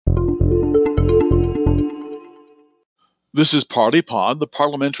This is PartyPod, the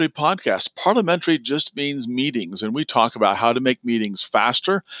parliamentary podcast. Parliamentary just means meetings, and we talk about how to make meetings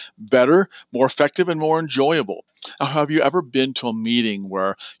faster, better, more effective, and more enjoyable. Now, have you ever been to a meeting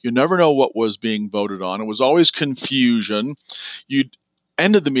where you never know what was being voted on? It was always confusion. You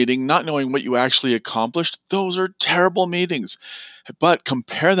ended the meeting not knowing what you actually accomplished. Those are terrible meetings. But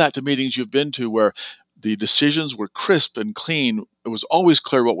compare that to meetings you've been to where the decisions were crisp and clean. It was always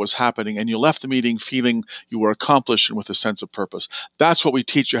clear what was happening, and you left the meeting feeling you were accomplished and with a sense of purpose. That's what we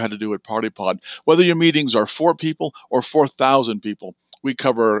teach you how to do at PartyPod. Whether your meetings are 4 people or 4,000 people, we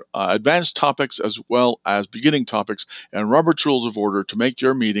cover advanced topics as well as beginning topics and Robert's Rules of Order to make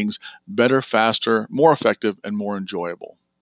your meetings better, faster, more effective, and more enjoyable.